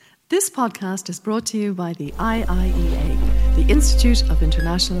This podcast is brought to you by the IIEA, the Institute of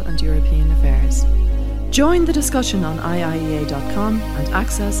International and European Affairs. Join the discussion on IIEA.com and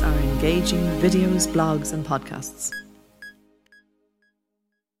access our engaging videos, blogs and podcasts.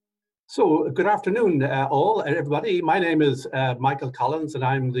 So, good afternoon, everybody. My name is Michael Collins, and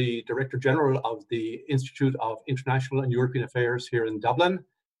I'm the Director General of the Institute of International and European Affairs here in Dublin.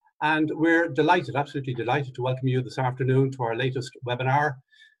 And we're delighted, absolutely delighted to welcome you this afternoon to our latest webinar,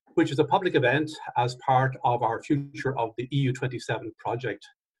 which is a public event as part of our Future of the EU27 project,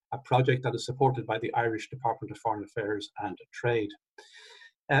 a project that is supported by the Irish Department of Foreign Affairs and Trade.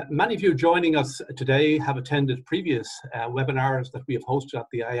 Many of you joining us today have attended previous webinars that we have hosted at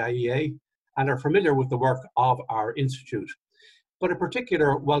the IIEA and are familiar with the work of our institute. But a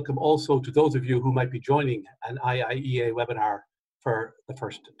particular welcome also to those of you who might be joining an IIEA webinar for the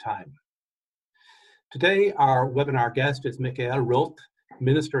first time. Today, our webinar guest is Michael Roth,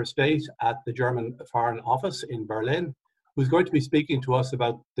 Minister of State at the German Foreign Office in Berlin, who's going to be speaking to us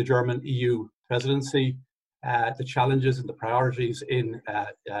about the German EU presidency, the challenges and the priorities in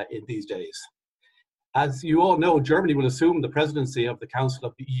these days. As you all know, Germany will assume the presidency of the Council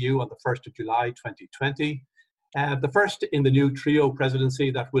of the EU on the 1st of July 2020, the first in the new trio presidency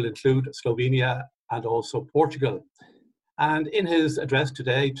that will include Slovenia and also Portugal. And in his address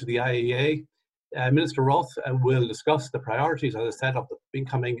today to the IIEA, Minister Roth will discuss the priorities, as I said, of the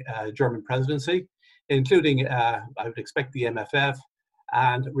incoming German presidency, including, I would expect, the MFF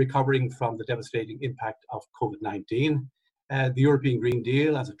and recovering from the devastating impact of COVID-19, the European Green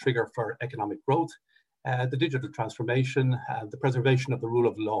Deal as a trigger for economic growth, the digital transformation, the preservation of the rule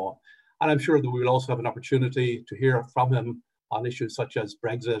of law. And I'm sure that we will also have an opportunity to hear from him on issues such as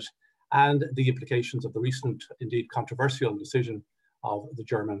Brexit and the implications of the recent, indeed controversial decision of the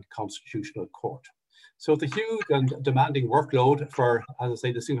German Constitutional Court. So the huge and demanding workload for, as I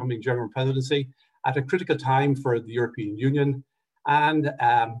say, this incoming German presidency at a critical time for the European Union and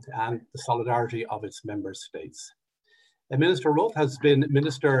the solidarity of its member states. Minister Roth has been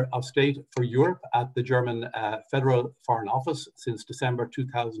Minister of State for Europe at the German Federal Foreign Office since December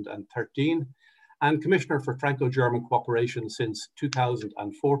 2013 and Commissioner for Franco-German Cooperation since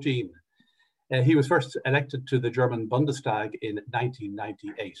 2014. He was first elected to the German Bundestag in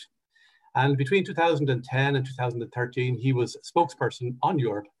 1998. And between 2010 and 2013, he was spokesperson on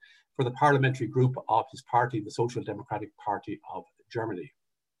Europe for the parliamentary group of his party, the Social Democratic Party of Germany.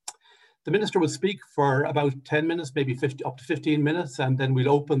 The minister will speak for about 10 minutes, maybe up to 15 minutes, and then we'll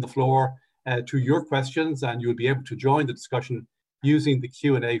open the floor to your questions, and you'll be able to join the discussion using the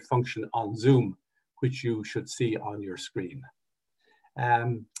Q&A function on Zoom, which you should see on your screen.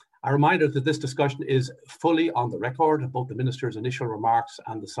 A reminder that this discussion is fully on the record, both the Minister's initial remarks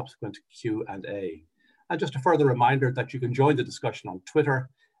and the subsequent Q&A. And just a further reminder that you can join the discussion on Twitter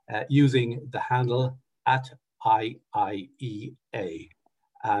using the handle @IIEA.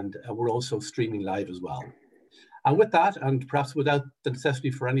 And we're also streaming live as well. And with that, and perhaps without the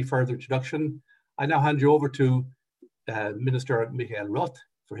necessity for any further introduction, I now hand you over to Minister Michael Roth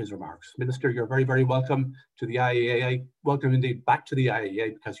for his remarks. Minister, you're very, very welcome to the IIEA. Welcome indeed back to the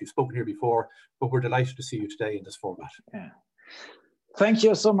IIEA, because you've spoken here before, but we're delighted to see you today in this format. Yeah. Thank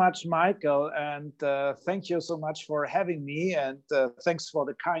you so much, Michael, and thank you so much for having me, and thanks for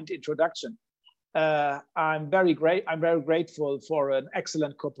the kind introduction. I'm very grateful for an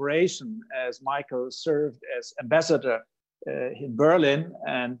excellent cooperation as Michael served as ambassador in Berlin,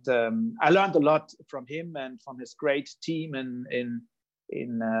 and I learned a lot from him and from his great team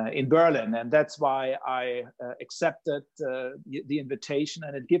in Berlin, and that's why I accepted the invitation,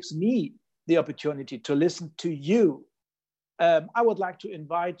 and it gives me the opportunity to listen to you. I would like to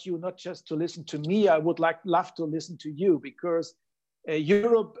invite you not just to listen to me, I would love to listen to you, because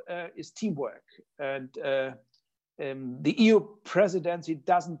Europe is teamwork, and the EU presidency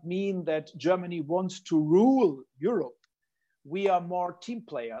doesn't mean that Germany wants to rule Europe. We are more team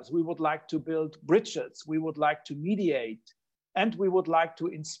players. We would like to build bridges. We would like to mediate. And we would like to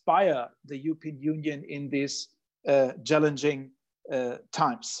inspire the European Union in these challenging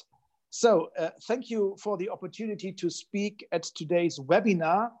times. So thank you for the opportunity to speak at today's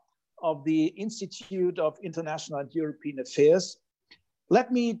webinar of the Institute of International and European Affairs.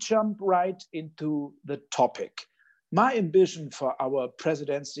 Let me jump right into the topic. My ambition for our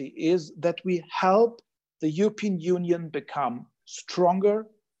presidency is that we help the European Union become stronger,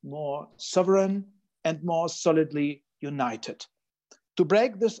 more sovereign, and more solidly united. To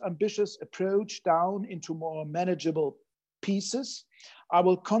break this ambitious approach down into more manageable pieces, I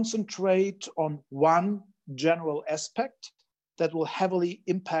will concentrate on one general aspect that will heavily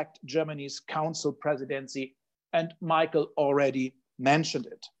impact Germany's Council presidency, and Michael already mentioned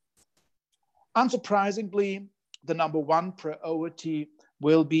it. Unsurprisingly, the number one priority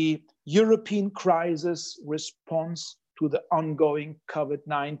will be European crisis response to the ongoing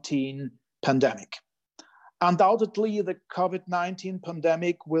COVID-19 pandemic. Undoubtedly, the COVID-19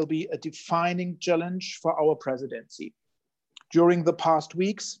 pandemic will be a defining challenge for our presidency. During the past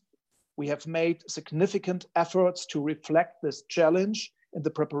weeks, we have made significant efforts to reflect this challenge in the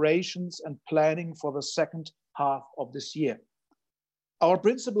preparations and planning for the second half of this year. Our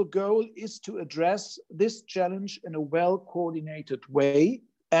principal goal is to address this challenge in a well-coordinated way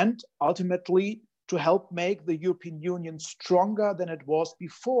and ultimately to help make the European Union stronger than it was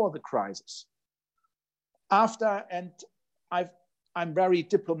before the crisis. I'm very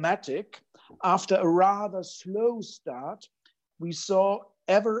diplomatic, after a rather slow start, we saw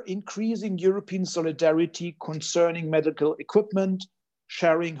ever increasing European solidarity concerning medical equipment,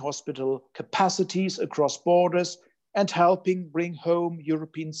 sharing hospital capacities across borders, and helping bring home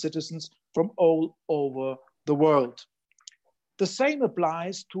European citizens from all over the world. The same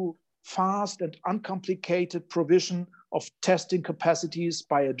applies to fast and uncomplicated provision of testing capacities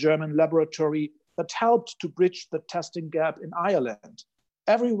by a German laboratory that helped to bridge the testing gap in Ireland.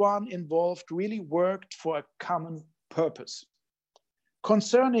 Everyone involved really worked for a common purpose.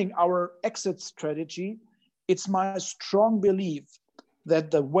 Concerning our exit strategy, it's my strong belief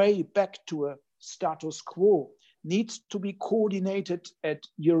that the way back to a status quo needs to be coordinated at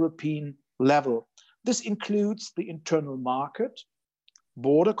European level. This includes the internal market,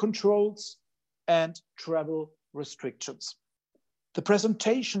 border controls, and travel restrictions. The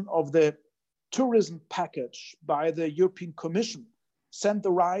presentation of the tourism package by the European Commission sent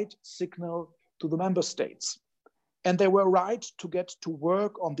the right signal to the member states. And they were right to get to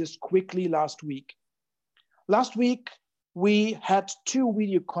work on this quickly last week. Last week, we had 2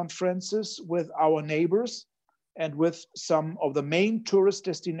 video conferences with our neighbors and with some of the main tourist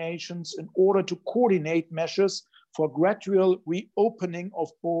destinations in order to coordinate measures for gradual reopening of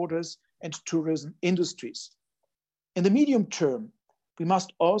borders and tourism industries. In the medium term, we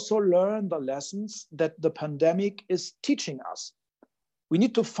must also learn the lessons that the pandemic is teaching us. We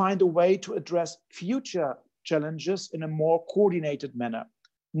need to find a way to address future challenges in a more coordinated manner.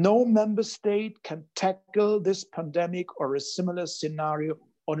 No member state can tackle this pandemic or a similar scenario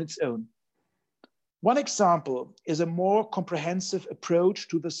on its own. One example is a more comprehensive approach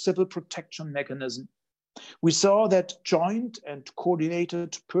to the civil protection mechanism. We saw that joint and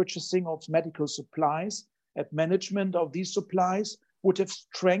coordinated purchasing of medical supplies and management of these supplies would have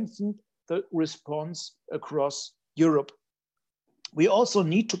strengthened the response across Europe. We also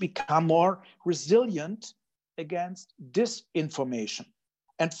need to become more resilient against disinformation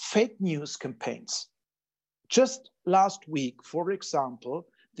and fake news campaigns. Just last week, for example,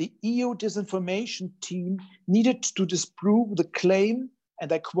 the EU disinformation team needed to disprove the claim,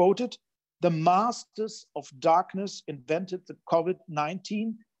 and I quoted, "The masters of darkness invented the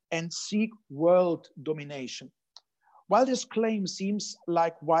COVID-19 and seek world domination." While this claim seems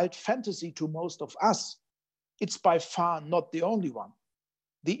like wild fantasy to most of us, it's by far not the only one.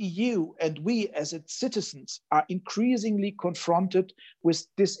 The EU and we as its citizens are increasingly confronted with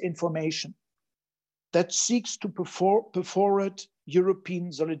disinformation that seeks to perforate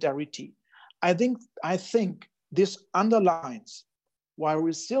European solidarity. I think this underlines why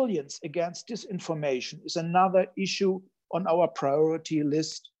resilience against disinformation is another issue on our priority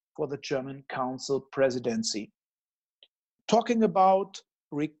list for the German Council presidency. Talking about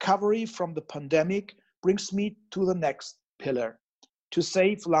recovery from the pandemic brings me to the next pillar. To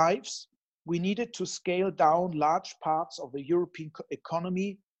save lives, we needed to scale down large parts of the European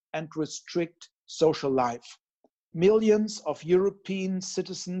economy and restrict social life. Millions of European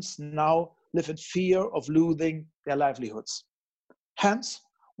citizens now live in fear of losing their livelihoods. Hence,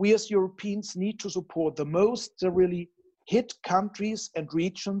 we as Europeans need to support the most severely hit countries and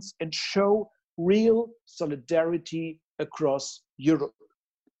regions and show real solidarity across Europe.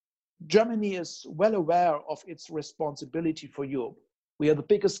 Germany is well aware of its responsibility for Europe. We are the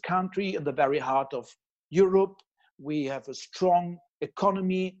biggest country in the very heart of Europe. We have a strong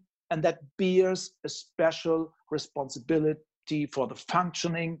economy, and that bears a special responsibility for the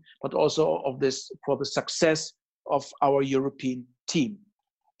functioning, but also for the success of our European team.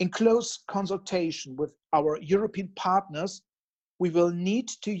 In close consultation with our European partners, we will need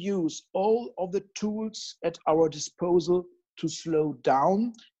to use all of the tools at our disposal to slow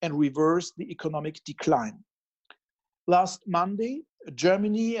down and reverse the economic decline. Last Monday,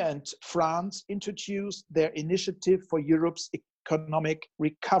 Germany and France introduced their initiative for Europe's economic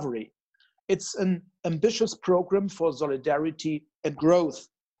recovery. It's an ambitious program for solidarity and growth,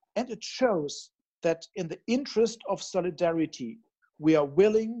 and it shows that in the interest of solidarity, we are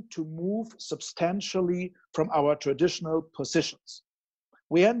willing to move substantially from our traditional positions.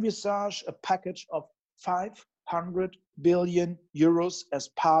 We envisage a package of 500 billion euros as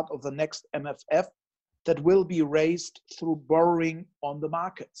part of the next MFF that will be raised through borrowing on the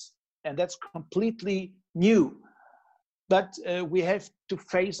markets. And that's completely new. But we have to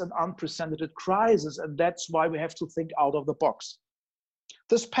face an unprecedented crisis, and that's why we have to think out of the box.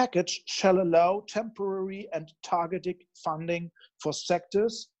 This package shall allow temporary and targeted funding for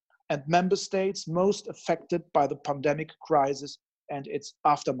sectors and member states most affected by the pandemic crisis and its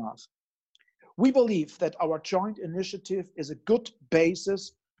aftermath. We believe that our joint initiative is a good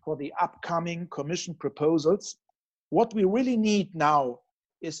basis for the upcoming Commission proposals. What we really need now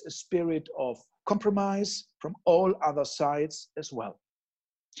is a spirit of compromise from all other sides as well.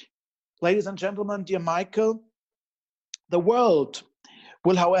 Ladies and gentlemen, dear Michael, the world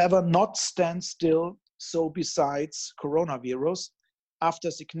will, however, not stand still. So besides coronavirus,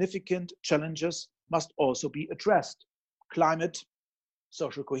 after significant challenges must also be addressed: climate,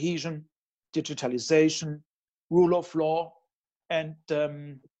 social cohesion, digitalization, rule of law, and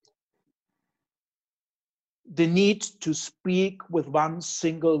the need to speak with one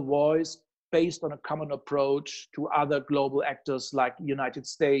single voice based on a common approach to other global actors like the United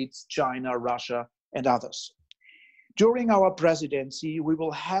States, China, Russia, and others. During our presidency, we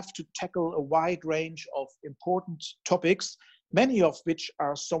will have to tackle a wide range of important topics, many of which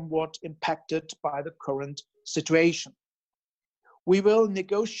are somewhat impacted by the current situation. We will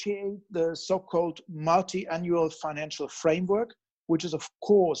negotiate the so-called multi-annual financial framework, which is of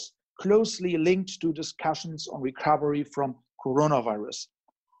course closely linked to discussions on recovery from coronavirus.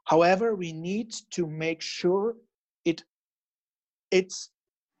 However, we need to make sure it's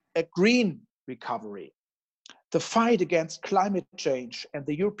a green recovery. The fight against climate change and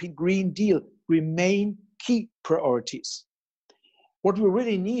the European Green Deal remain key priorities. What we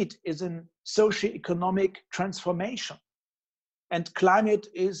really need is a socio-economic transformation. And climate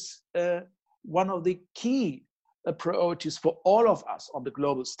is one of the key priorities for all of us on the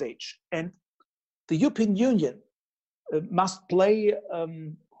global stage. And the European Union must play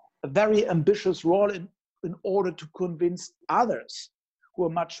a very ambitious role in order to convince others who are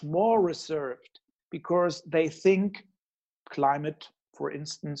much more reserved, because they think climate, for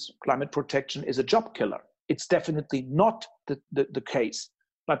instance, climate protection is a job killer. It's definitely not the case,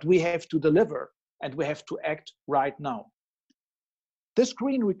 but we have to deliver and we have to act right now. This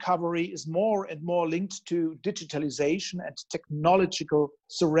green recovery is more and more linked to digitalization and technological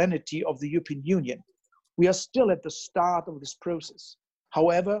serenity of the European Union. We are still at the start of this process.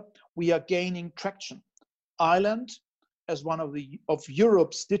 However, we are gaining traction. Ireland, as one of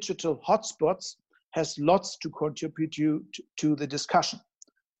Europe's digital hotspots, has lots to contribute to the discussion.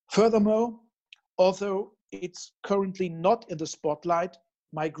 Furthermore, although it's currently not in the spotlight,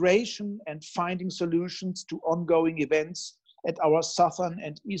 migration and finding solutions to ongoing events at our southern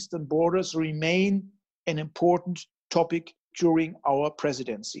and eastern borders remain an important topic during our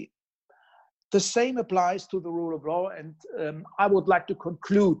presidency. The same applies to the rule of law, and I would like to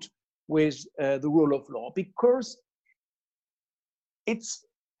conclude with the rule of law, because it's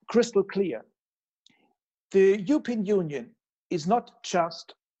crystal clear. The European Union is not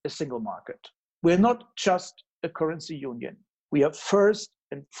just a single market. We're not just a currency union. We are first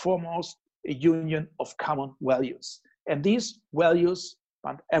and foremost a union of common values. And these values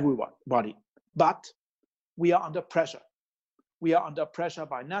bind everybody. But we are under pressure. We are under pressure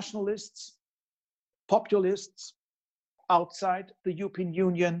by nationalists, populists, outside the European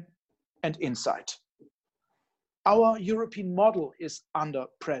Union and inside. Our European model is under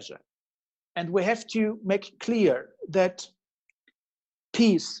pressure. And we have to make clear that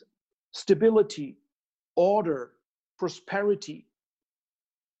peace, stability, order, prosperity,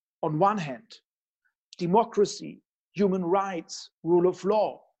 on one hand, democracy, human rights, rule of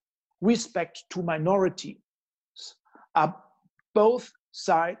law, respect to minorities are both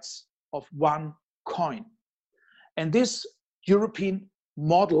sides of one coin. And this European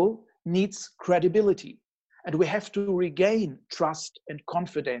model needs credibility. And we have to regain trust and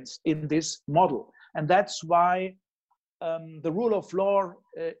confidence in this model. And that's why the rule of law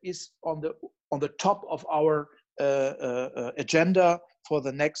is on the top of our agenda for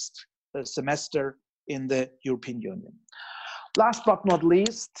the next semester in the European Union. Last but not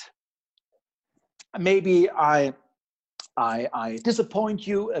least, maybe I disappoint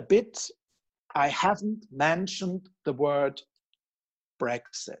you a bit. I haven't mentioned the word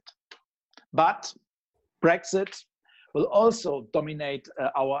Brexit, but Brexit will also dominate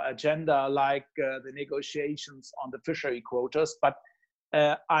our agenda, like the negotiations on the fishery quotas. But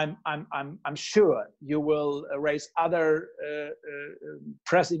I'm sure you will raise other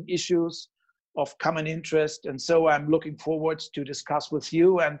pressing issues of common interest. And so I'm looking forward to discuss with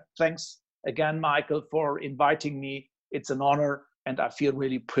you. And thanks again, Michael, for inviting me. It's an honor and I feel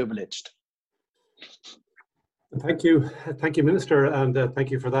really privileged. Thank you, Minister, and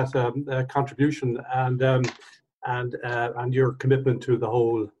thank you for that contribution and your commitment to the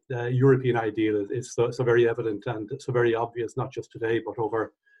whole European ideal. It's so very evident and so very obvious, not just today, but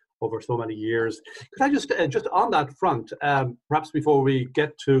over so many years. Could I just on that front, perhaps before we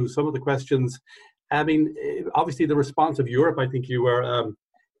get to some of the questions, I mean, obviously the response of Europe, I think you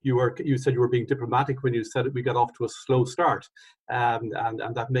said you were being diplomatic when you said we got off to a slow start, and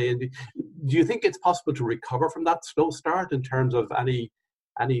that may. Do you think it's possible to recover from that slow start in terms of any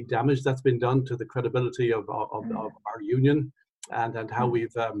damage that's been done to the credibility of our union and how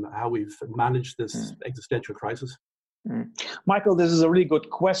we've managed this existential crisis? Michael, this is a really good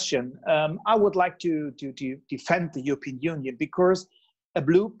question. I would like to defend the European Union because a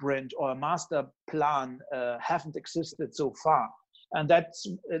blueprint or a master plan haven't existed so far. And that's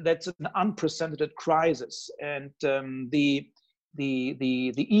an unprecedented crisis, and the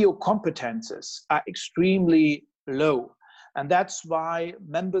EU competences are extremely low, and that's why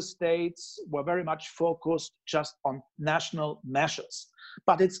member states were very much focused just on national measures.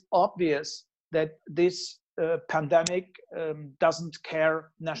 But it's obvious that this pandemic doesn't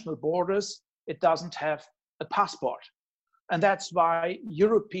care national borders; it doesn't have a passport, and that's why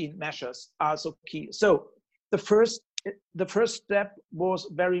European measures are so key. So the first step was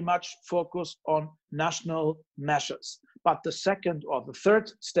very much focused on national measures, but the second or the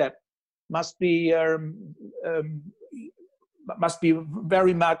third step must be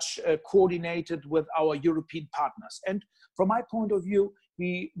very much coordinated with our European partners. And from my point of view,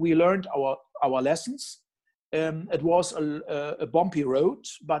 we learned our lessons. It was a bumpy road,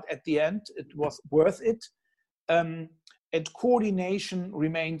 but at the end it was worth it. And coordination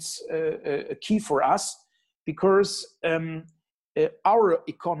remains a key for us, because our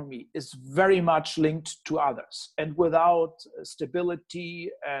economy is very much linked to others, and without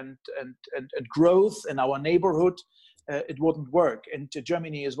stability and growth in our neighborhood, it wouldn't work. And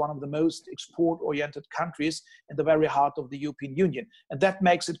Germany is one of the most export-oriented countries in the very heart of the European Union, and that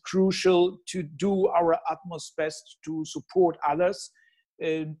makes it crucial to do our utmost best to support others,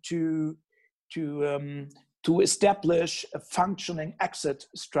 to establish a functioning exit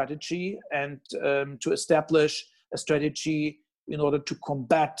strategy and to establish a strategy in order to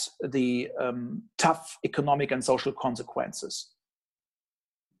combat the tough economic and social consequences.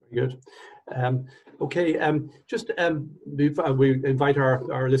 Very good. We invite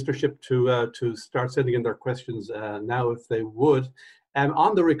our listenership to start sending in their questions now, if they would.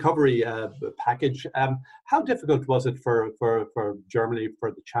 On the recovery package, how difficult was it for Germany,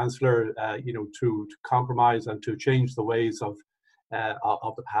 for the Chancellor, to compromise and to change the ways of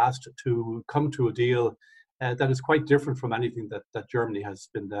the past, to come to a deal that is quite different from anything that Germany has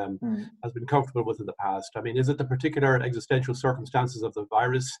been comfortable with in the past? I mean, is it the particular existential circumstances of the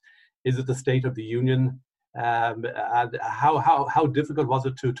virus? Is it the state of the union? And how difficult was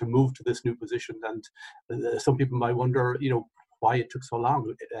it to move to this new position? And some people might wonder, why it took so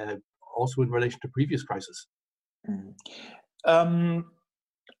long, also in relation to previous crises.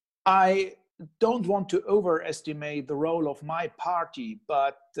 I don't want to overestimate the role of my party,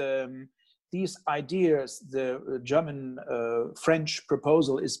 but these ideas, the German-French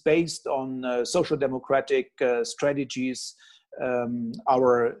proposal is based on social democratic strategies.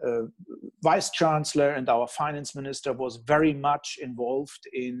 Our vice chancellor and our finance minister was very much involved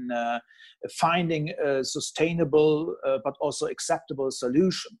in finding a sustainable but also acceptable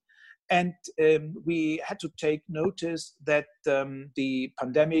solution. And we had to take notice that the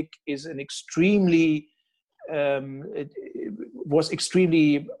pandemic is an extremely was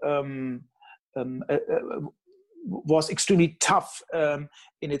extremely tough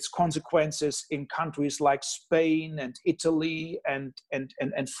in its consequences in countries like Spain and Italy and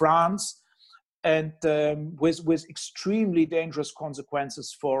France, and with extremely dangerous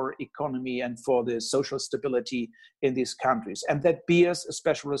consequences for economy and for the social stability in these countries. And that bears a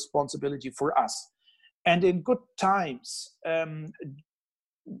special responsibility for us. And in good times,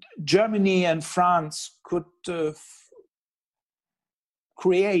 Germany and France could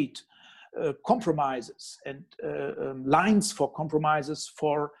create compromises and lines for compromises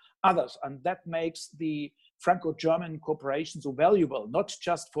for others. And that makes the Franco-German cooperation so valuable, not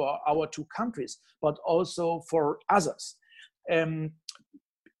just for our two countries, but also for others. Maybe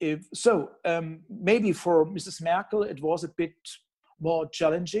for Mrs. Merkel, it was a bit more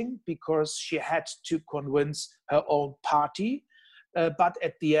challenging because she had to convince her own party. but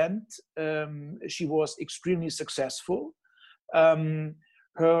at the end, she was extremely successful.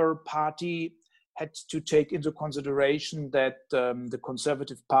 Her party had to take into consideration that the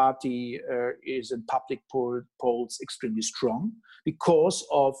Conservative Party is in public polls extremely strong because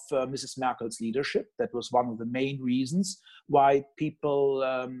of Mrs. Merkel's leadership. That was one of the main reasons why people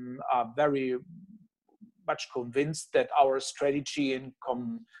are very much convinced that our strategy in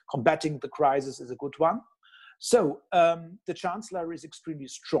combating the crisis is a good one. So the Chancellor is extremely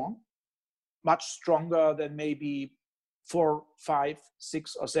strong, much stronger than maybe 4, 5,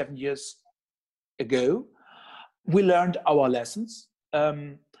 6, or 7 years ago. We learned our lessons.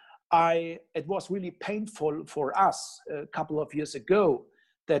 It was really painful for us a couple of years ago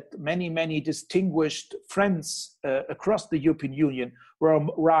that many distinguished friends across the European Union were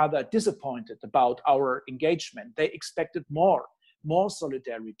rather disappointed about our engagement. They expected more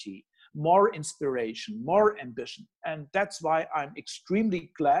solidarity, more inspiration, more ambition. And that's why I'm extremely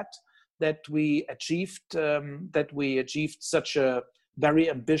glad that we achieved such a very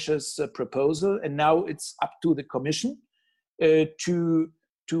ambitious proposal. And now it's up to the Commission to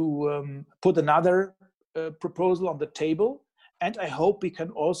put another proposal on the table. And I hope we can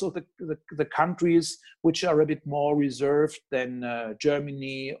also, the countries which are a bit more reserved than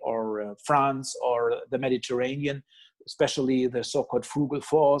Germany or France or the Mediterranean, especially the so-called frugal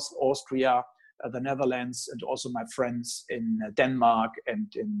fourth, Austria, the Netherlands, and also my friends in Denmark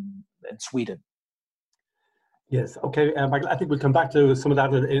and in Sweden. Yes, okay, Michael, I think we'll come back to some of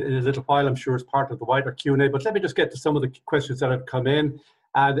that in a little while, I'm sure, as part of the wider Q&A, but let me just get to some of the questions that have come in.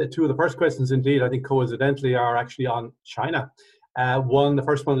 And two of the first questions, indeed, I think coincidentally, are actually on China. The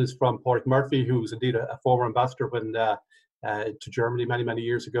first one is from Padraig Murphy, who's indeed a former ambassador to Germany many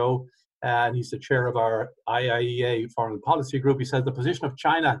years ago. And he's the chair of our IIEA Foreign Policy Group. He says the position of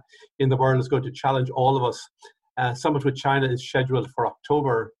China in the world is going to challenge all of us. Summit with China is scheduled for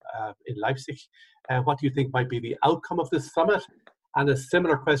October in Leipzig. What do you think might be the outcome of this summit? And a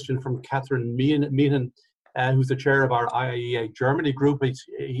similar question from Catherine Meehan, who's the chair of our IIEA Germany group.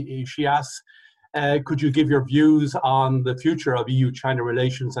 She asks, could you give your views on the future of EU-China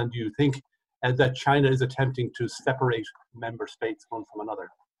relations, and do you think that China is attempting to separate member states one from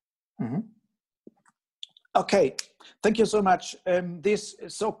another? Mm-hmm. Okay, thank you so much. This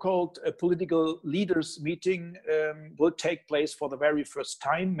so-called political leaders meeting will take place for the very first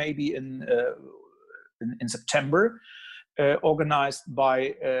time, maybe in September, organized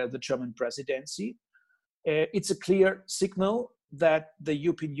by the German presidency. It's a clear signal that the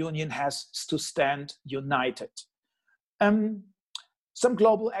European Union has to stand united. Some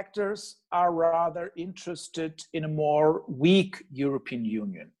global actors are rather interested in a more weak European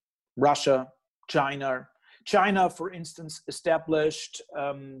Union. Russia, China. China, for instance, established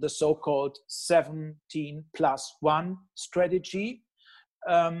the so-called 17+1 strategy.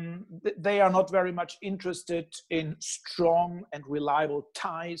 They are not very much interested in strong and reliable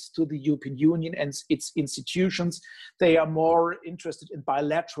ties to the European Union and its institutions. They are more interested in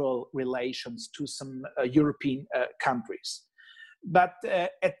bilateral relations to some European countries. But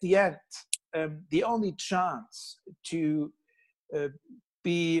at the end, the only chance to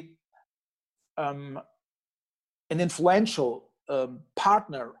be an influential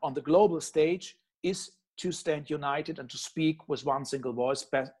partner on the global stage is to stand united and to speak with one single voice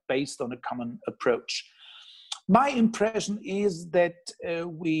based on a common approach. My impression is that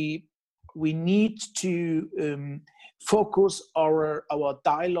we need to focus our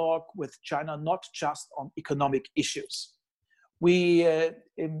dialogue with China not just on economic issues.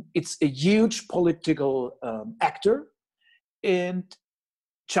 It's a huge political actor, and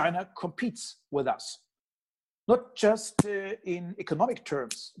China competes with us. Not just in economic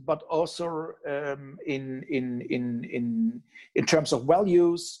terms, but also in terms of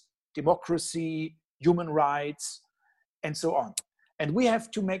values, democracy, human rights, and so on. And we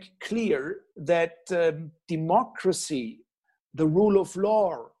have to make clear that democracy, the rule of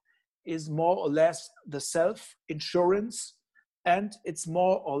law, is more or less the self-insurance, and it's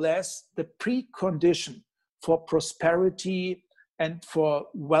more or less the precondition for prosperity and for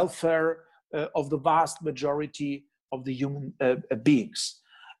welfare of the vast majority of the human beings.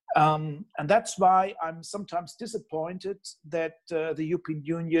 And that's why I'm sometimes disappointed that the European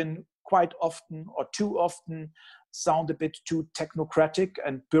Union quite often or too often sound a bit too technocratic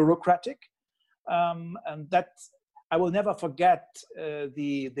and bureaucratic. And that I will never forget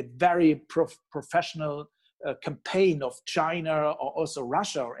the very professional campaign of China or also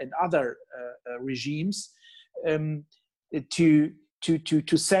Russia and other regimes to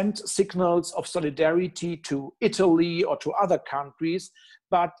send signals of solidarity to Italy or to other countries,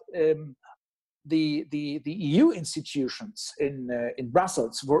 but the EU institutions in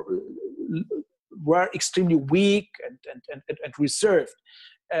Brussels were extremely weak and reserved.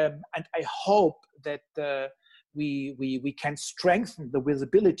 And I hope that we can strengthen the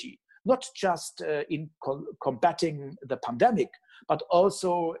visibility, not just in combating the pandemic, but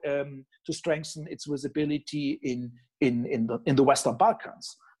also to strengthen its visibility in the Western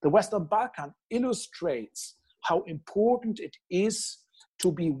Balkans. The Western Balkans illustrates how important it is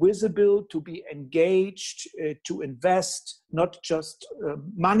to be visible, to be engaged, to invest not just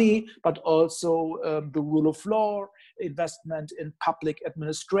money, but also the rule of law, investment in public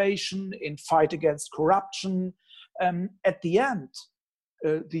administration, in fight against corruption. At the end,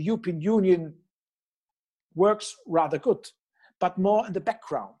 the European Union works rather good, but more in the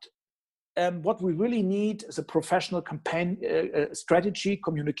background. What we really need is a professional campaign strategy,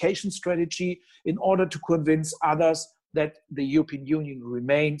 communication strategy, in order to convince others that the European Union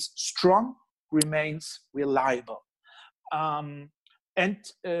remains strong, remains reliable. And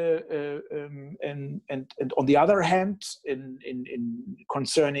on the other hand, in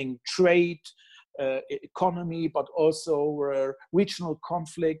concerning trade, economy, but also regional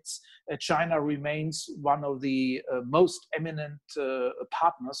conflicts, China remains one of the most eminent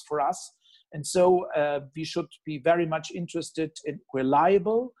partners for us. And so we should be very much interested in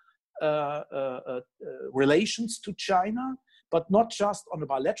reliable relations to China, but not just on a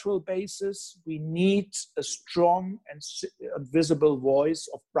bilateral basis. We need a strong and visible voice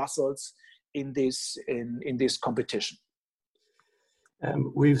of Brussels in this competition.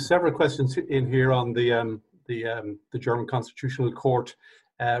 We've several questions in here on the German Constitutional Court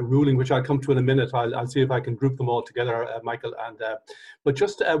ruling, which I'll come to in a minute. I'll see if I can group them all together, Michael. But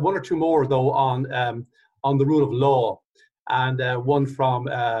just one or two more though on the rule of law, and one from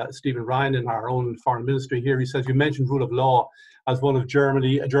Stephen Ryan in our own foreign ministry here. He says, you mentioned rule of law as one of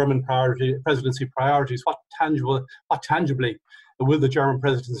German presidency priorities. What tangibly will the German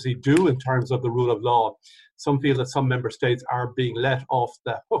presidency do in terms of the rule of law? Some feel that some member states are being let off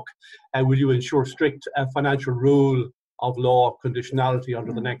the hook. Will you ensure strict financial rule of law conditionality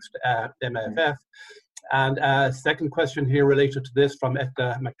under the next MFF? And second question here related to this from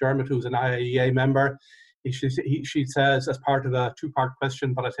Etta McDermott, who's an IAEA member. She says, as part of a two-part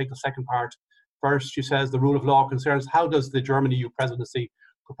question, but I take the second part first. She says the rule of law concerns, how does the German EU presidency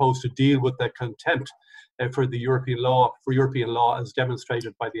propose to deal with the contempt for European law as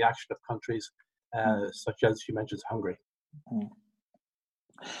demonstrated by the action of countries such as she mentions Hungary?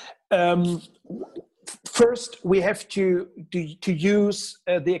 First, we have to use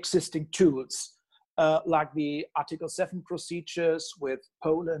the existing tools, like the Article 7 procedures with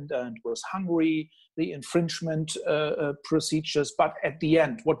Poland and with Hungary, the infringement procedures. But at the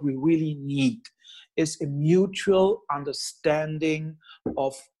end, what we really need is a mutual understanding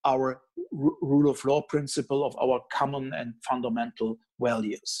of our rule of law principle, of our common and fundamental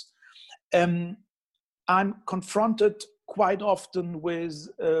values. I'm confronted quite often with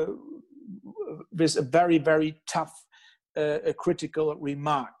a very, very tough critical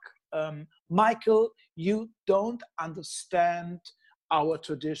remark. Michael, you don't understand our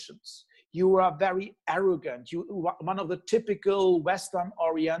traditions. You are very arrogant. You are one of the typical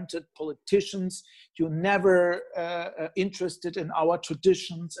Western-oriented politicians. You're never interested in our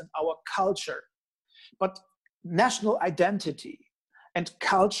traditions and our culture. But national identity and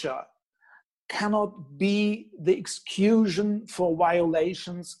culture cannot be the excuse for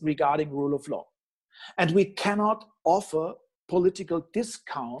violations regarding rule of law. And we cannot offer political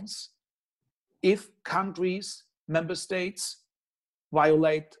discounts if countries, member states,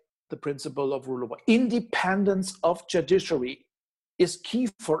 violate the principle of rule of law. Independence of judiciary is key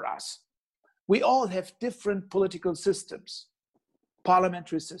for us. We all have different political systems,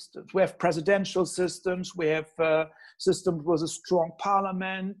 parliamentary systems. We have presidential systems. We have systems with a strong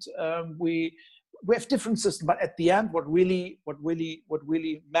parliament. We have different systems, but at the end, what really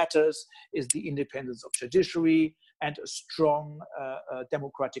matters is the independence of judiciary and a strong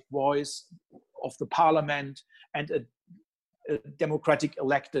democratic voice of the parliament and a democratic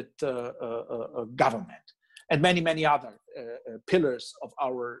elected government, and many other pillars of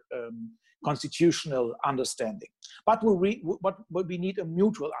our constitutional understanding. But we need a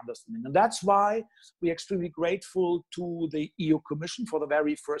mutual understanding, and that's why we're extremely grateful to the EU Commission for the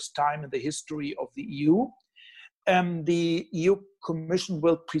very first time in the history of the EU. The EU Commission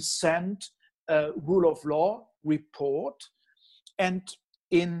will present a rule of law report, and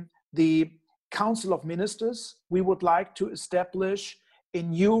in the Council of Ministers, we would like to establish a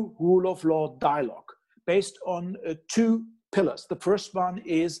new rule of law dialogue based on two pillars. The first one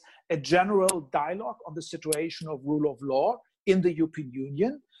is a general dialogue on the situation of rule of law in the European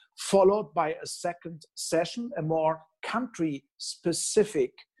Union, followed by a second session, a more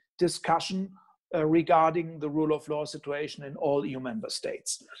country-specific discussion regarding the rule of law situation in all EU member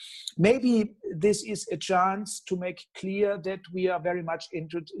states. Maybe this is a chance to make clear that we are very much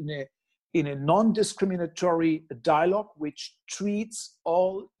interested in a non-discriminatory dialogue which treats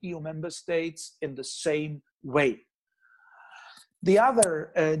all EU member states in the same way. The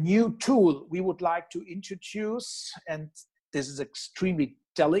other new tool we would like to introduce, and this is extremely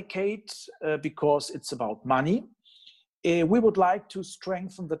delicate because it's about money, we would like to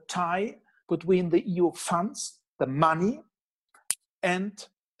strengthen the tie between the EU funds, the money, and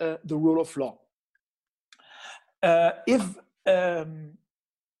the rule of law. If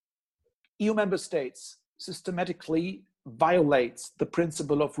EU member states systematically violates the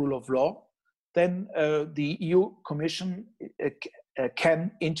principle of rule of law, then the EU Commission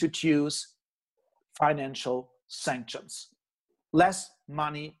can introduce financial sanctions. Less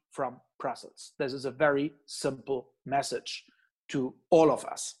money from Brussels. This is a very simple message to all of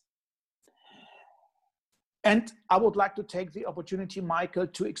us. And I would like to take the opportunity, Michael,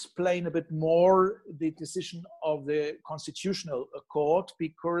 to explain a bit more the decision of the Constitutional Court,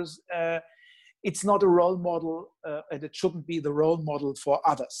 because it's not a role model and it shouldn't be the role model for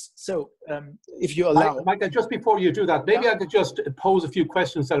others. So if you allow. Michael, just before you do that, maybe I could just pose a few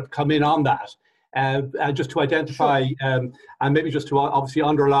questions that have come in on that. Just to identify and maybe just to obviously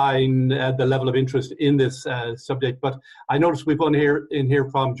underline the level of interest in this subject. But I noticed we've one here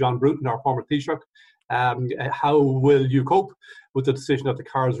from John Bruton, our former Taoiseach. How will you cope with the decision of the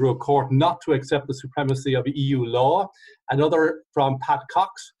Karlsruhe Court not to accept the supremacy of EU law? Another from Pat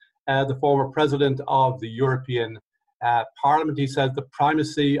Cox, the former president of the European Parliament. He says the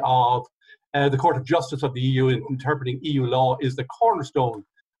primacy of the Court of Justice of the EU in interpreting EU law is the cornerstone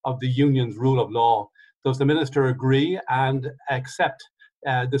of the Union's rule of law. Does the Minister agree and accept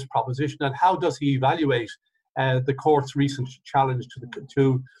this proposition? And how does he evaluate the Court's recent challenge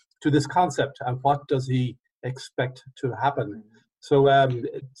to this concept? And what does he expect to happen? So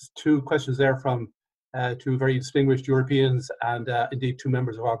two questions there from two very distinguished Europeans and indeed two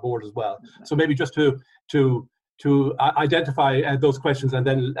members of our board as well. So maybe just to identify those questions and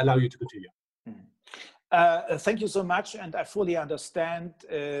then allow you to continue. Thank you so much, and I fully understand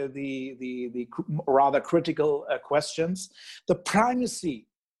the rather critical questions. The primacy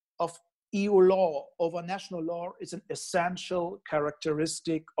of EU law over national law is an essential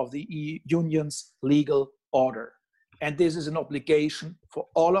characteristic of the Union's legal order, and this is an obligation for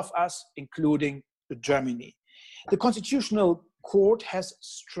all of us, including Germany. The Constitutional Court has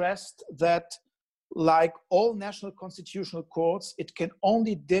stressed that, like all national constitutional courts, it can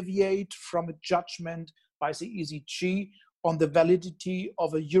only deviate from a judgment by the ECJ on the validity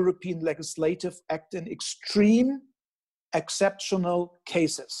of a European legislative act in extreme, exceptional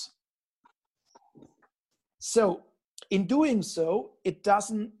cases. So, in doing so, it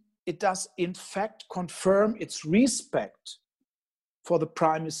does in fact confirm its respect for the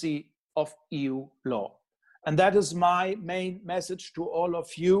primacy of EU law. And that is my main message to all of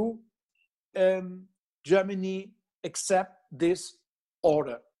you. Germany, accept this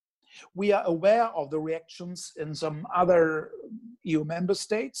order. We are aware of the reactions in some other EU member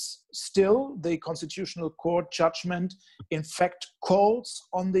states. Still, the Constitutional Court judgment in fact calls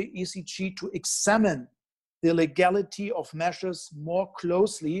on the ECJ to examine the legality of measures more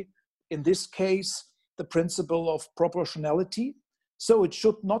closely, in this case, the principle of proportionality. So it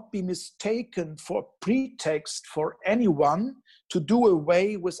should not be mistaken for pretext for anyone to do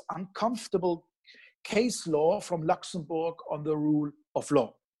away with uncomfortable case law from Luxembourg on the rule of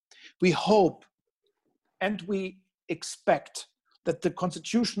law. We hope and we expect that the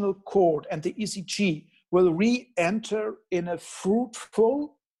Constitutional Court and the ECJ will re-enter in a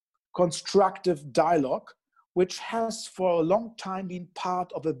fruitful, constructive dialogue, which has for a long time been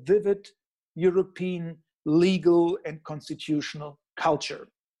part of a vivid European legal and constitutional culture.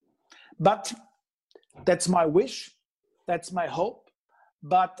 But that's my wish, that's my hope,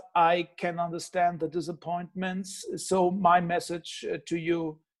 but I can understand the disappointments. So my message to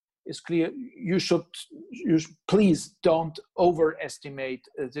you is clear. You should please don't overestimate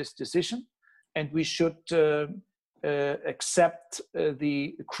this decision, and we should accept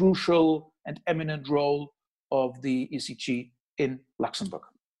the crucial and eminent role of the ECJ in Luxembourg.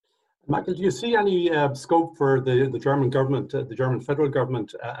 Michael, do you see any scope for the German government, the German federal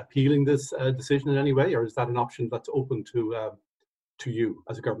government, appealing this decision in any way, or is that an option that's open to you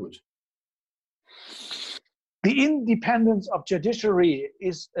as a government? The independence of judiciary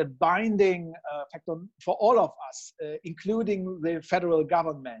is a binding factor for all of us, including the federal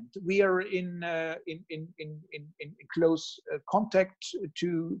government. We are in close contact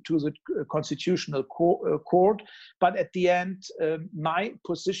to the constitutional court, but at the end, my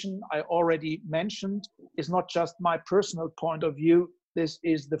position, I already mentioned, is not just my personal point of view. This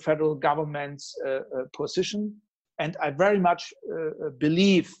is the federal government's position, and I very much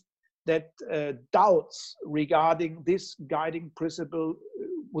believe that doubts regarding this guiding principle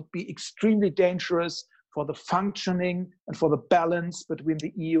would be extremely dangerous for the functioning and for the balance between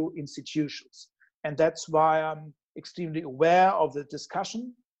the EU institutions. And that's why I'm extremely aware of the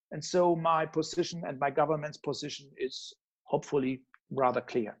discussion. And so my position and my government's position is hopefully rather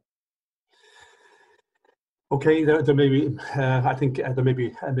clear. Okay, there may be, I think there may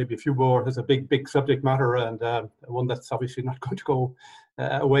be maybe a few more. There's a big subject matter, and one that's obviously not going to go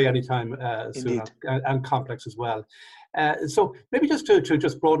away anytime soon, and complex as well. So maybe just to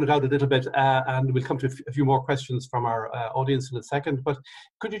just broaden it out a little bit, and we'll come to a few more questions from our audience in a second, but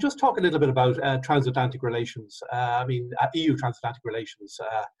could you just talk a little bit about transatlantic relations, EU transatlantic relations,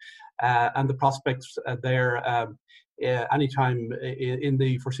 and the prospects there anytime in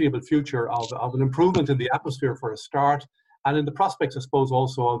the foreseeable future of an improvement in the atmosphere for a start, and in the prospects, I suppose,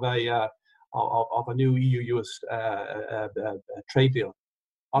 also of a new EU-US trade deal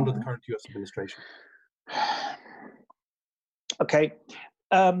under the current US administration? Okay,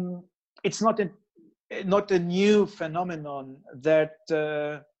 it's not a new phenomenon that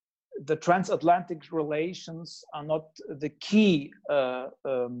the transatlantic relations are not the key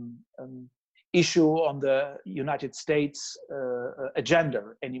issue on the United States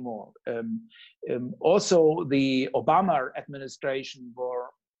agenda anymore. Also, the Obama administration were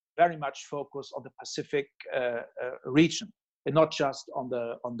very much focused on the Pacific region, and not just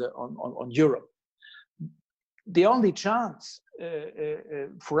on Europe. The only chance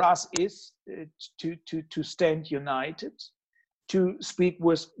for us is to stand united, to speak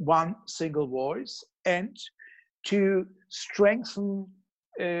with one single voice, and to strengthen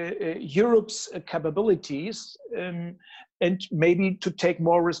Europe's capabilities, and maybe to take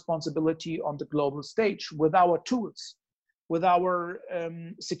more responsibility on the global stage with our tools, with our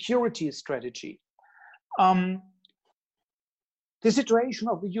security strategy. The situation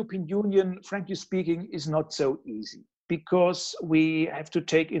of the European Union, frankly speaking, is not so easy, because we have to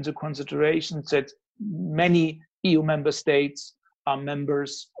take into consideration that many EU member states are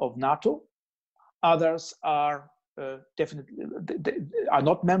members of NATO. Others are definitely are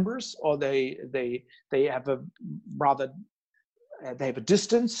not members, or they have a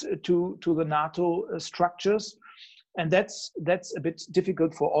distance to the NATO structures, and that's a bit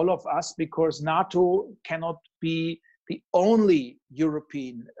difficult for all of us, because NATO cannot be the only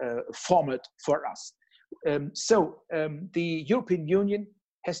European format for us. So the European Union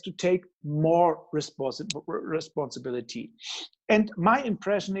has to take more responsibility. And my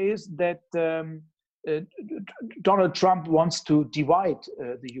impression is that Donald Trump wants to divide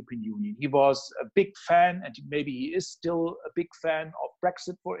the European Union. He was a big fan, and maybe he is still a big fan of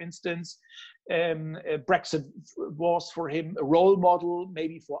Brexit, for instance. Brexit was for him a role model,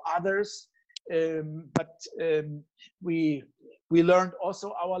 maybe for others. But we learned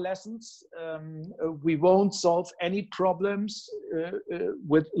also our lessons. We won't solve any problems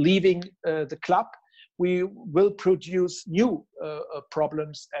with leaving the club. We will produce new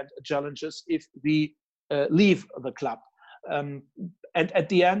problems and challenges if we leave the club. And at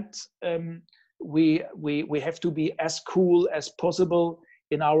the end, we have to be as cool as possible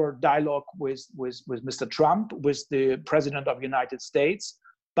in our dialogue with Mr. Trump, with the President of the United States.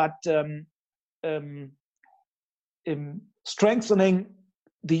 But strengthening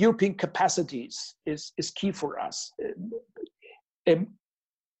the European capacities is key for us.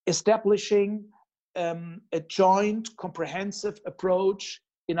 Establishing a joint comprehensive approach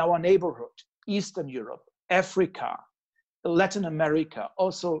in our neighborhood, Eastern Europe, Africa, Latin America,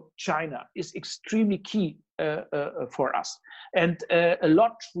 also China, is extremely key for us. And a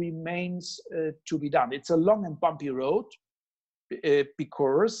lot remains to be done. It's a long and bumpy road,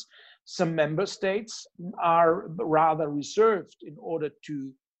 because some member states are rather reserved in order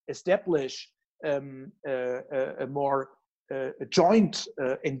to establish a more joint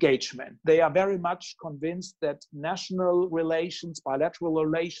engagement. They are very much convinced that national relations, bilateral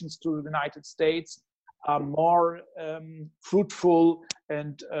relations to the United States are more fruitful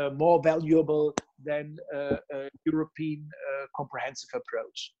and more valuable than a European comprehensive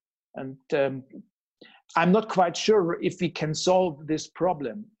approach. And I'm not quite sure if we can solve this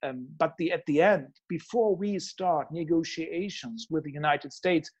problem, but at the end, before we start negotiations with the United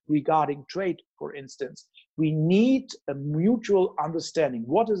States regarding trade, for instance, we need a mutual understanding.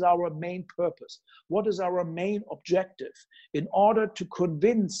 What is our main purpose? What is our main objective in order to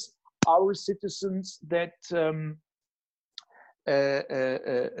convince our citizens that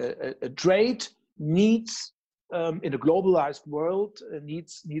trade needs, in a globalized world,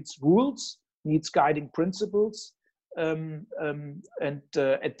 needs rules, needs guiding principles, and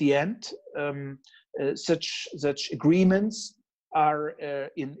at the end, such agreements are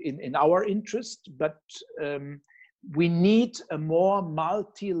in our interest, but we need a more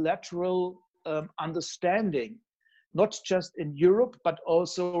multilateral understanding, not just in Europe, but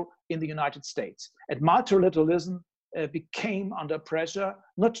also in the United States. And multilateralism became under pressure,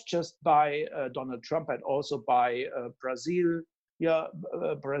 not just by Donald Trump, but also by Brazil,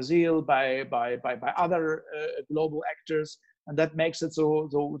 by other global actors, and that makes it so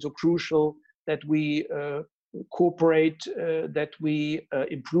crucial that we cooperate, that we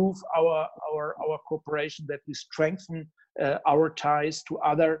improve our cooperation, that we strengthen our ties to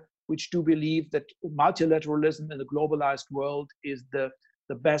other, which do believe that multilateralism in the globalized world is the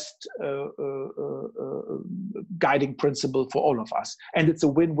best guiding principle for all of us, and it's a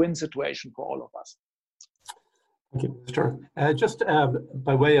win-win situation for all of us. Thank you, Minister. Just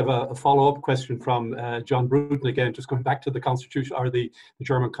by way of a follow-up question from John Bruton again, just going back to the Constitution or the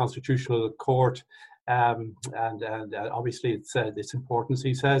German Constitutional Court, and obviously its importance.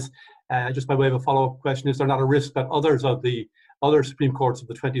 He says, just by way of a follow-up question, is there not a risk that others of the other Supreme Courts of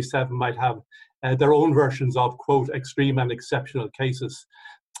the 27 might have their own versions of, quote, extreme and exceptional cases,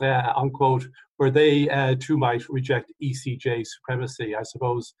 unquote, where they too might reject ECJ supremacy? I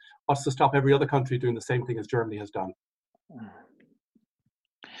suppose, what's to stop every other country doing the same thing as Germany has done?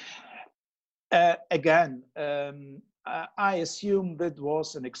 Again, I assume that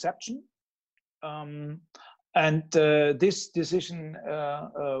was an exception. And this decision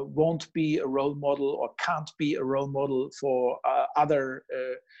won't be a role model, or can't be a role model for other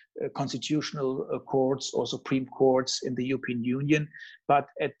constitutional courts or Supreme Courts in the European Union. But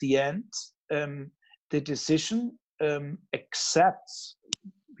at the end, the decision accepts,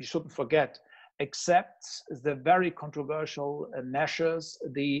 we shouldn't forget, accepts the very controversial measures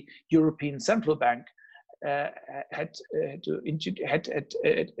the European Central Bank had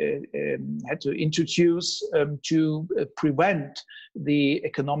to introduce to prevent the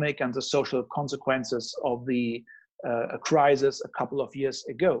economic and the social consequences of the crisis a couple of years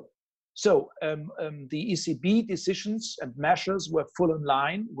ago. So the ECB decisions and measures were full in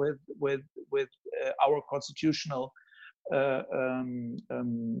line with our constitutional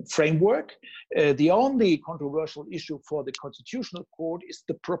framework. The only controversial issue for the Constitutional Court is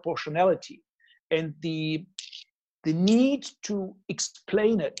the proportionality and the need to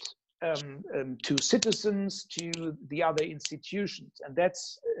explain it to citizens, to the other institutions, and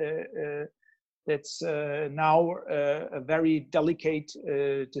that's now a very delicate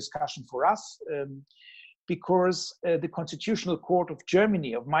discussion for us, because the Constitutional Court of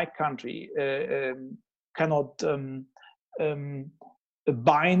Germany, of my country, cannot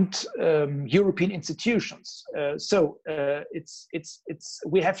bind European institutions. So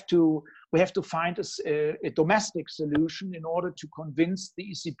we have to find a domestic solution in order to convince the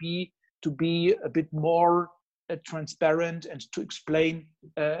ECB to be a bit more transparent and to explain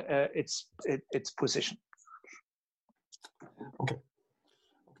its position. Okay.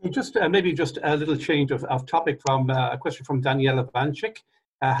 Just maybe just a little change of topic from a question from Daniela Vanchik.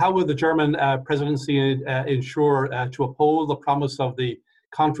 How will the German presidency ensure to uphold the promise of the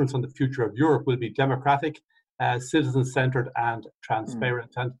Conference on the Future of Europe will be democratic, citizen-centered and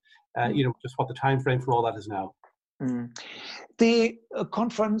transparent? And just what the time frame for all that is now. The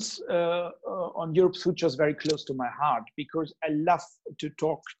conference on Europe's future is very close to my heart, because I love to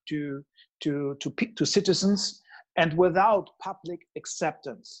talk to citizens, and without public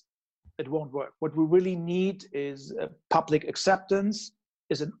acceptance, it won't work. What we really need is public acceptance,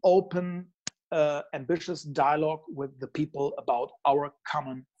 is an open, ambitious dialogue with the people about our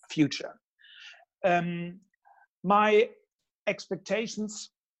common future. My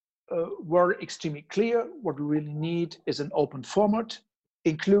expectations were extremely clear. What we really need is an open format,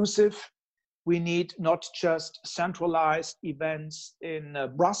 inclusive. We need not just centralized events in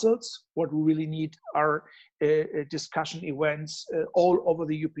Brussels. What we really need are discussion events all over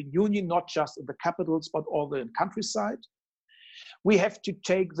the European Union, not just in the capitals, but also in countryside. We have to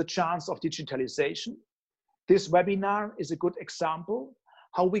take the chance of digitalization. This webinar is a good example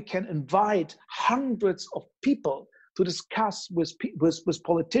how we can invite hundreds of people to discuss with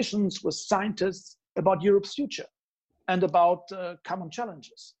politicians, with scientists, about Europe's future and about common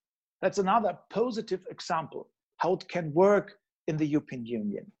challenges. That's another positive example how it can work in the European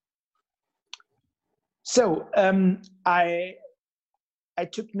Union. So I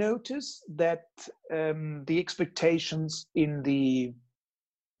took notice that the expectations in the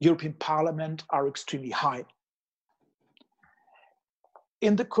European Parliament are extremely high.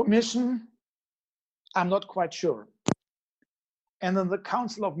 In the Commission, I'm not quite sure. And in the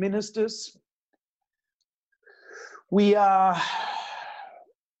Council of Ministers, we are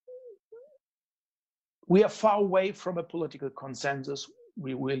far away from a political consensus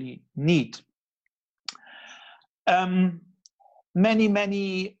we really need.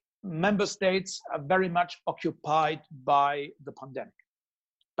 Many member states are very much occupied by the pandemic,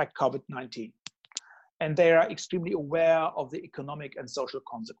 by COVID-19. And they are extremely aware of the economic and social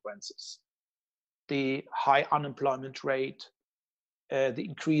consequences. The high unemployment rate, the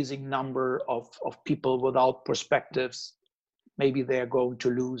increasing number of people without perspectives, maybe they're going to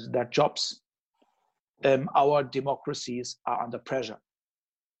lose their jobs. Our democracies are under pressure.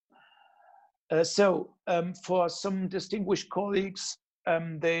 So for some distinguished colleagues,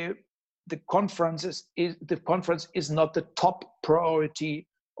 the conference is not the top priority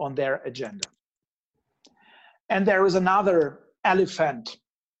on their agenda. And there is another elephant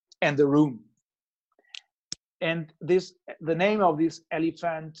in the room. And the name of this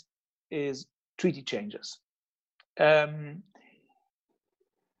elephant is treaty changes.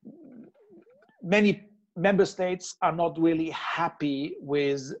 Many member states are not really happy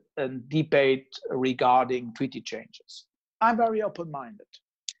with a debate regarding treaty changes. I'm very open-minded.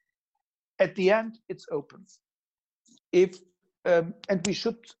 At the end, it's open. And we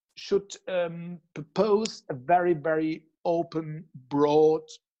should propose a very, very open, broad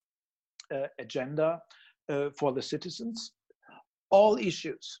agenda for the citizens. All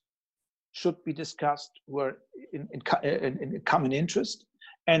issues should be discussed in common interest.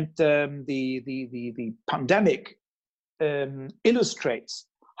 And the pandemic illustrates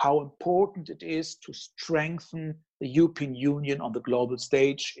how important it is to strengthen the European Union on the global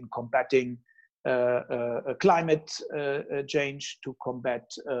stage in combating climate change, to combat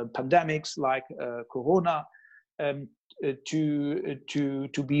pandemics like Corona,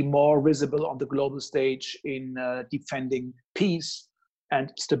 to be more visible on the global stage in defending peace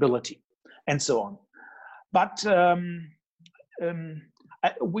and stability, and so on. But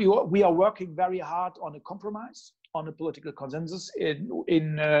we are working very hard on a compromise, on a political consensus. In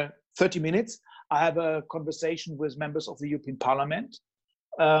 30 minutes, I have a conversation with members of the European Parliament.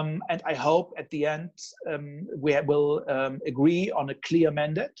 And I hope at the end we will agree on a clear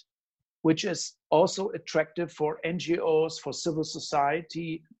mandate, which is also attractive for NGOs, for civil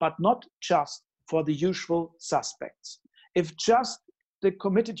society, but not just for the usual suspects. If just the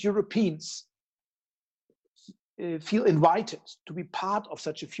committed Europeans feel invited to be part of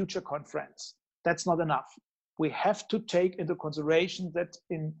such a future conference, that's not enough. We have to take into consideration that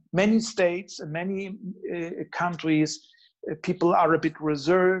in many states and many countries, people are a bit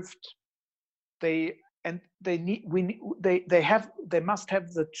reserved. They must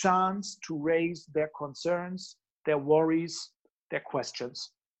have the chance to raise their concerns, their worries, their questions.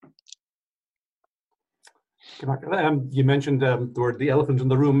 You mentioned the word the elephant in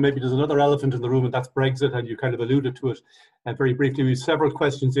the room. Maybe there's another elephant in the room, and that's Brexit, and you kind of alluded to it very briefly. We have several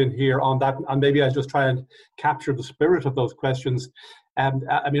questions in here on that, and maybe I'll just try and capture the spirit of those questions. I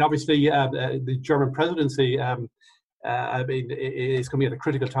mean, obviously, the German presidency, I mean, it's coming at a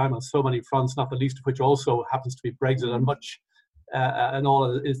critical time on so many fronts, not the least of which also happens to be Brexit, and much and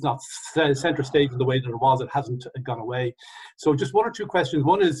all is not center stage in the way that it was. It hasn't gone away. So just one or two questions.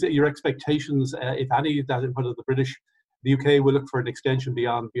 One is your expectations, if any, that whether the UK will look for an extension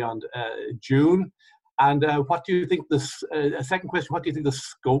beyond June. And what do you think a second question, what do you think the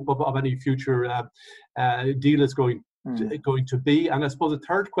scope of any future deal is going to be? And I suppose the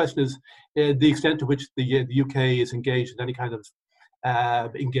third question is the extent to which the UK is engaged in any kind of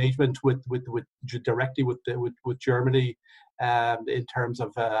engagement with directly with Germany in terms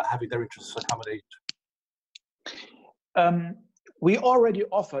of having their interests accommodated. We already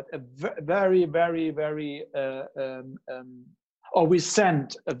offered a or we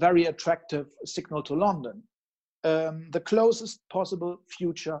sent a very attractive signal to London, the closest possible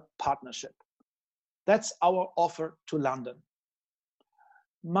future partnership. That's our offer to London.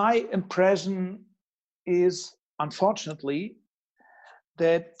 My impression is, unfortunately,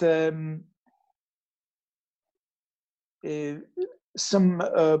 that some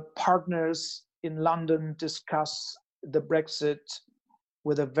partners in London discuss the Brexit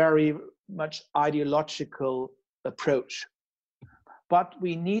with a very much ideological approach. But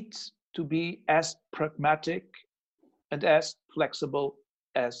we need to be as pragmatic and as flexible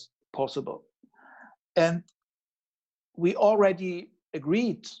as possible. And we already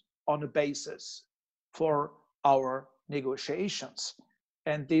agreed on a basis for our negotiations.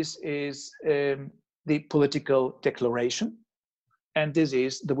 And this is the political declaration, and this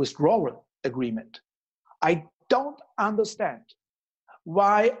is the withdrawal agreement. I don't understand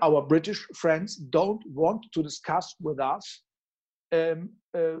why our British friends don't want to discuss with us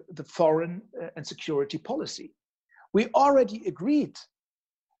the foreign and security policy. We already agreed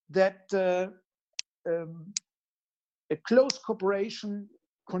that a close cooperation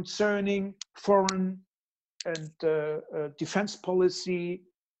concerning foreign and defense policy,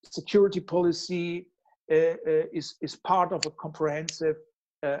 security policy is part of a comprehensive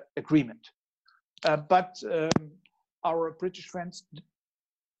agreement. But our British friends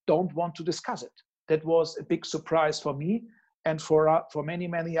don't want to discuss it. That was a big surprise for me and for many,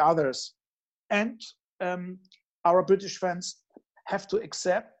 many others. And our British friends have to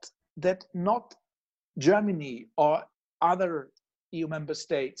accept that not Germany or other EU member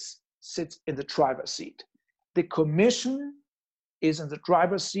states sit in the driver's seat. The Commission is in the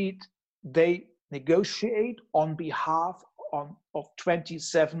driver's seat. They negotiate on behalf of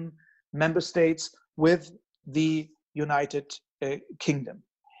 27 member states with the United Kingdom.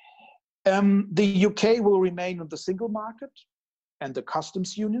 The UK will remain on the single market and the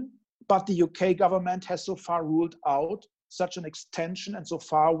customs union, but the UK government has so far ruled out such an extension, and so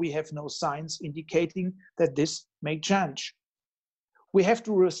far we have no signs indicating that this may change. We have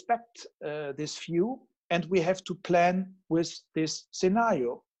to respect this view, and we have to plan with this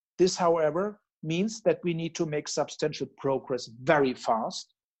scenario. This, however, means that we need to make substantial progress very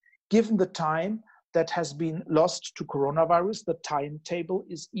fast. Given the time that has been lost to coronavirus, the timetable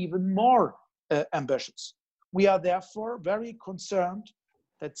is even more ambitious. We are therefore very concerned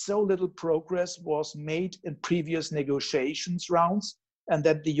that so little progress was made in previous negotiations rounds, and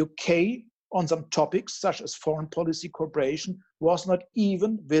that the UK on some topics such as foreign policy cooperation was not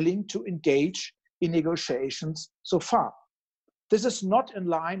even willing to engage in negotiations so far. This is not in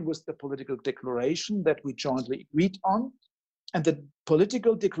line with the political declaration that we jointly agreed on, and the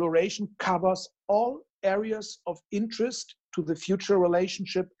political declaration covers all areas of interest to the future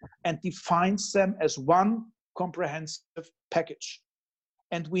relationship and defines them as one comprehensive package.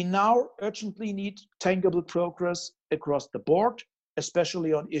 And we now urgently need tangible progress across the board,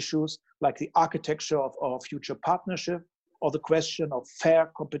 especially on issues like the architecture of our future partnership or the question of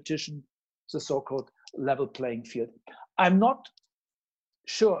fair competition, the so-called level playing field. I'm not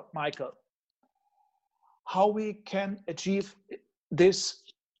sure, Michael, how we can achieve this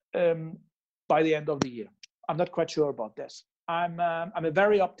by the end of the year. I'm not quite sure about this. I'm a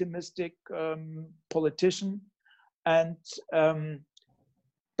very optimistic politician, and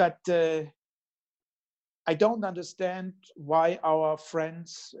but I don't understand why our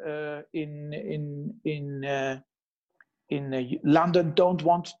friends in London don't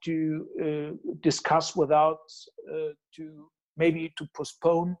want to discuss without to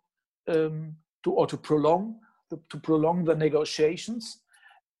postpone or to prolong the negotiations.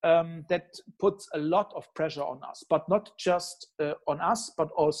 That puts a lot of pressure on us, but not just on us,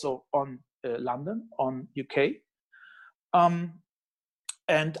 but also on London, on UK.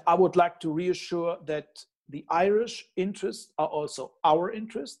 And I would like to reassure that the Irish interests are also our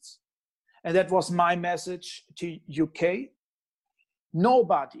interests. And that was my message to UK.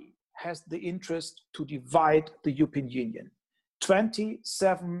 Nobody has the interest to divide the European Union.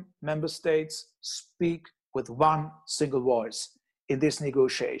 27 member states speak with one single voice in these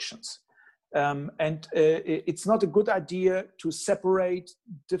negotiations. It's not a good idea to separate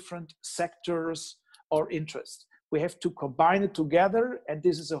different sectors or interests. We have to combine it together, and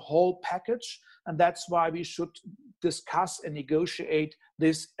this is a whole package, and that's why we should discuss and negotiate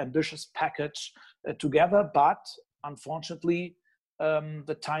this ambitious package together. But unfortunately,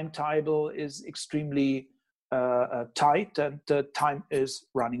 the timetable is extremely tight, and the time is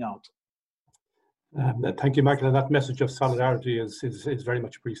running out. Thank you, Michael. And that message of solidarity is very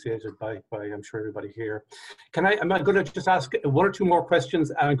much appreciated by I'm sure everybody here. I'm going to just ask one or two more questions.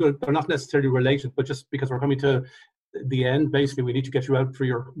 They're not necessarily related, but just because we're coming to the end, basically, we need to get you out for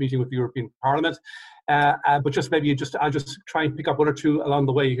your meeting with the European Parliament. But just maybe I'll just try and pick up one or two along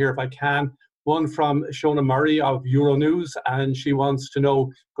the way here if I can. One from Shona Murray of Euronews, and she wants to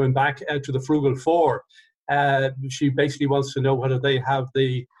know, going back to the Frugal Four, she basically wants to know whether they have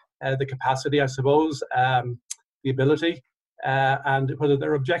the capacity, I suppose, the ability, and whether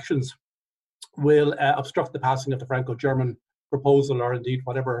their objections will obstruct the passing of the Franco-German proposal, or indeed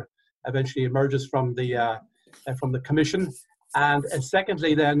whatever eventually emerges from the Commission. And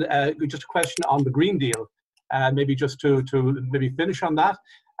secondly, then, just a question on the Green Deal. Maybe just to maybe finish on that,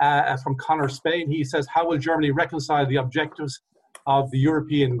 from Connor Spain, he says, how will Germany reconcile the objectives of the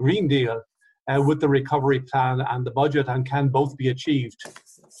European Green Deal with the recovery plan and the budget, and can both be achieved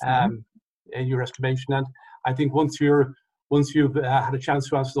in your estimation? And I think once you've had a chance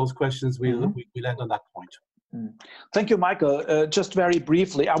to answer those questions, we'll end on that point. Thank you, Michael. Just very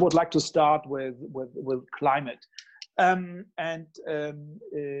briefly, I would like to start with climate.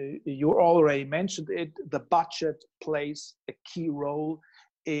 You already mentioned it, the budget plays a key role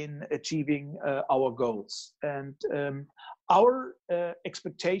in achieving our goals. And our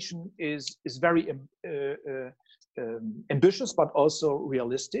expectation is very ambitious, but also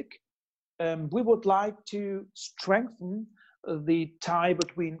realistic. We would like to strengthen the tie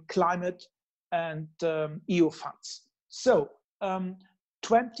between climate and EU funds. So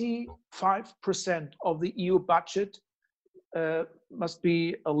 25% of the EU budget must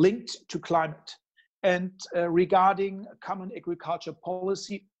be linked to climate. And regarding common agriculture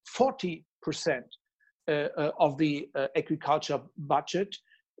policy, 40% of the agriculture budget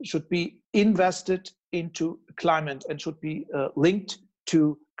should be invested into climate and should be linked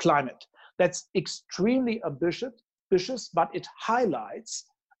to climate. That's extremely ambitious, but it highlights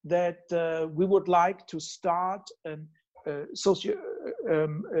that we would like to start a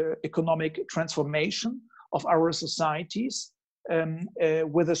socio-economic transformation of our societies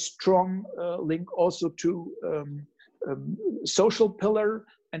with a strong link also to social pillar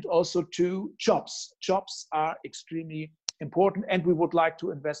and also to jobs. Jobs are extremely important, and we would like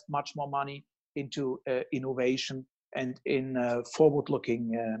to invest much more money into innovation and in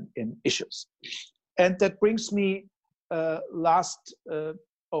forward-looking issues. And that brings me I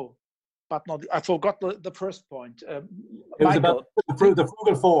forgot the first point. It was about the Frugal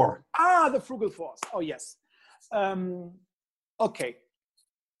Four. The Frugal Fours. Oh, yes. Okay.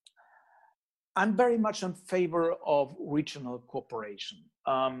 I'm very much in favor of regional cooperation.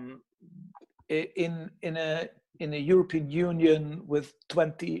 In a European Union with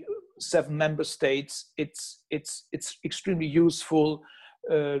 27 member states, it's extremely useful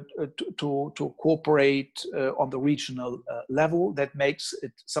to cooperate on the regional level. That makes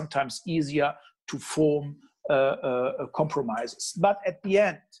it sometimes easier to form compromises. But at the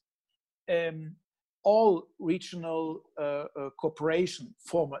end, all regional cooperation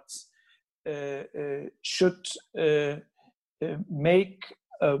formats should make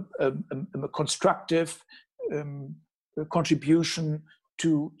a constructive contribution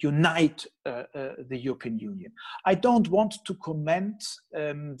to unite the European Union. I don't want to comment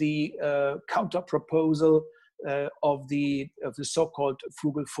the counter proposal of the so-called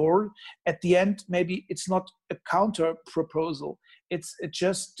Frugal Four. At the end, maybe it's not a counter proposal. It's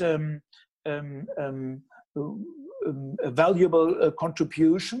just a valuable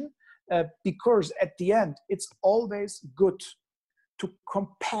contribution because at the end, it's always good to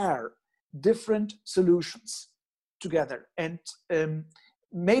compare different solutions together. And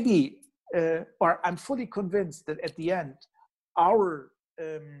maybe, or I'm fully convinced that at the end, our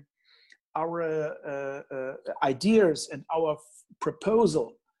ideas and our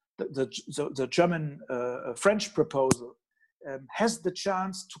proposal, the German French proposal, has the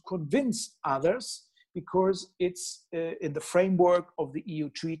chance to convince others because it's in the framework of the EU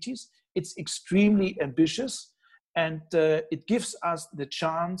treaties. It's extremely ambitious, and it gives us the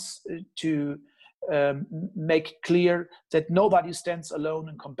chance to make clear that nobody stands alone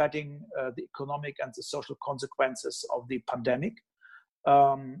in combating the economic and the social consequences of the pandemic.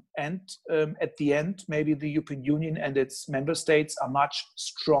 And at the end, maybe the European Union and its member states are much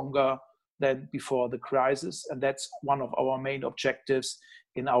stronger than before the crisis. And that's one of our main objectives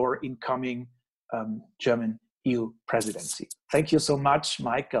in our incoming German EU presidency. Thank you so much,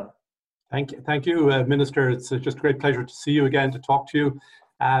 Michael. Thank you, Minister. It's just a great pleasure to see you again, to talk to you,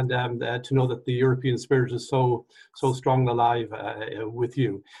 and to know that the European spirit is so strong and alive with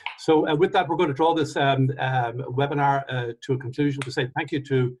you. So with that, we're going to draw this webinar to a conclusion, to say thank you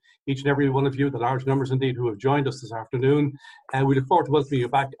to each and every one of you, the large numbers indeed who have joined us this afternoon. And we look forward to welcoming you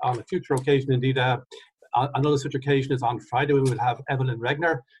back on a future occasion. Indeed, another such occasion is on Friday. We will have Evelyn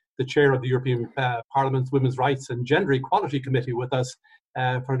Regner, the chair of the European Parliament's Women's Rights and Gender Equality Committee, with us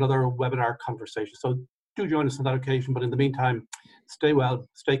for another webinar conversation. So do join us on that occasion, but in the meantime, stay well,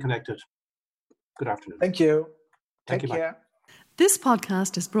 stay connected. Good afternoon. Thank you. Take care. This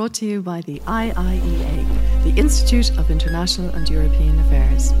podcast is brought to you by the IIEA, the Institute of International and European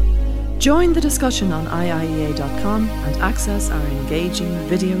Affairs. Join the discussion on IIEA.com and access our engaging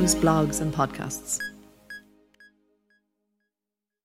videos, blogs and podcasts.